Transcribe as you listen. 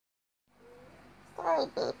Oh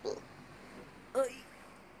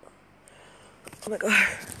my god.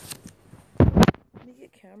 Let me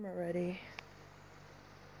get camera ready.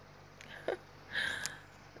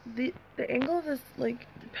 The angle of this, like,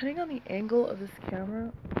 depending on the angle of this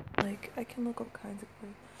camera, like, I can look all kinds of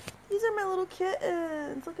ways. These are my little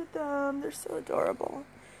kittens. Look at them. They're so adorable.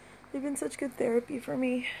 They've been such good therapy for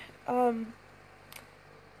me.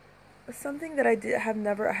 Something that I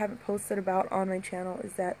haven't posted about on my channel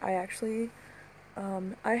is that I actually,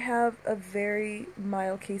 I have a very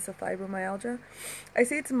mild case of fibromyalgia. I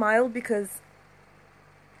say it's mild because,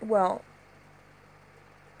 well,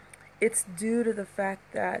 it's due to the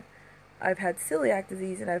fact that I've had celiac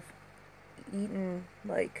disease and I've eaten,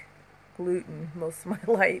 like, gluten most of my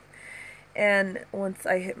life. And once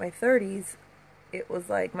I hit my 30s, it was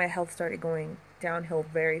like my health started going downhill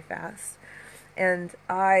very fast. And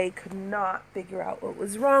I could not figure out what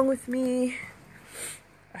was wrong with me.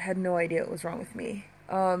 I had no idea what was wrong with me.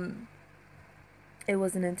 It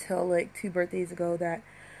wasn't until like 2 birthdays ago that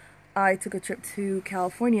I took a trip to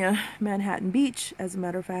California, Manhattan Beach, as a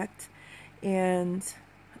matter of fact, and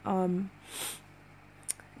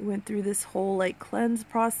went through this whole like cleanse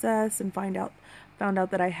process and found out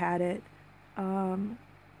that I had it.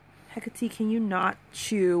 Hecate, can you not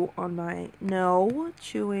chew on my... No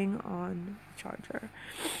chewing on the charger.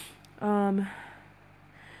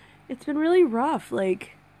 It's been really rough,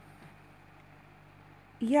 like...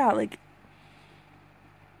 Yeah, like...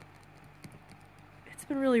 It's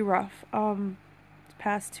been really rough, the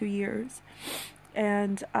past 2 years.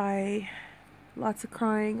 And lots of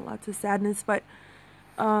crying, lots of sadness, but,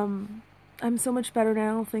 I'm so much better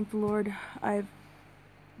now, thank the Lord. I've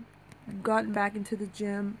gotten back into the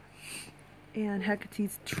gym. And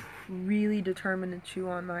Hecate's really determined to chew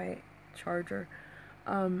on my charger.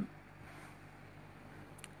 I've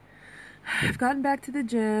gotten back to the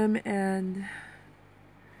gym and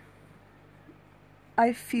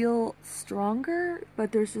I feel stronger,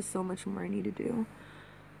 but there's just so much more I need to do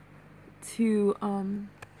to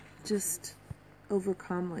just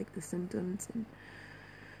overcome like the symptoms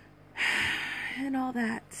and all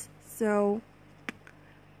that. So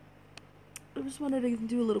I just wanted to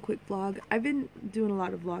do a little quick vlog. I've been doing a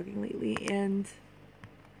lot of vlogging lately, and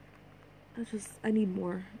I need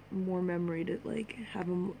more memory to like have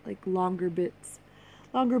them like longer bits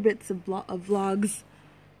of vlogs.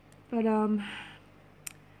 But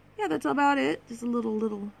yeah, that's about it. Just a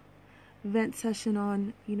little vent session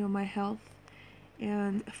on, you know, my health.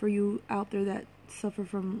 And for you out there that suffer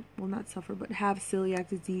from, well, not suffer, but have celiac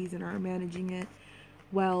disease and are managing it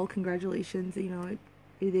well, congratulations. You know,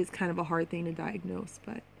 it is kind of a hard thing to diagnose,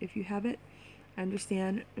 but if you have it, I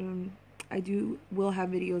understand. Will have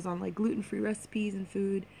videos on like gluten-free recipes and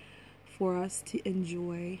food for us to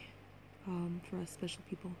enjoy, for us special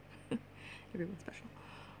people. Everyone's special.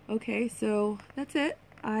 Okay, so that's it.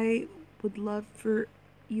 I would love for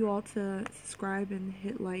you all to subscribe and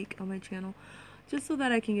hit like on my channel, just so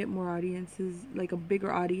that I can get more audiences, like a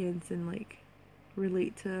bigger audience, and like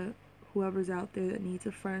relate to whoever's out there that needs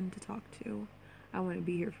a friend to talk to. I want to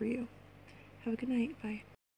be here for you. Have a good night. Bye.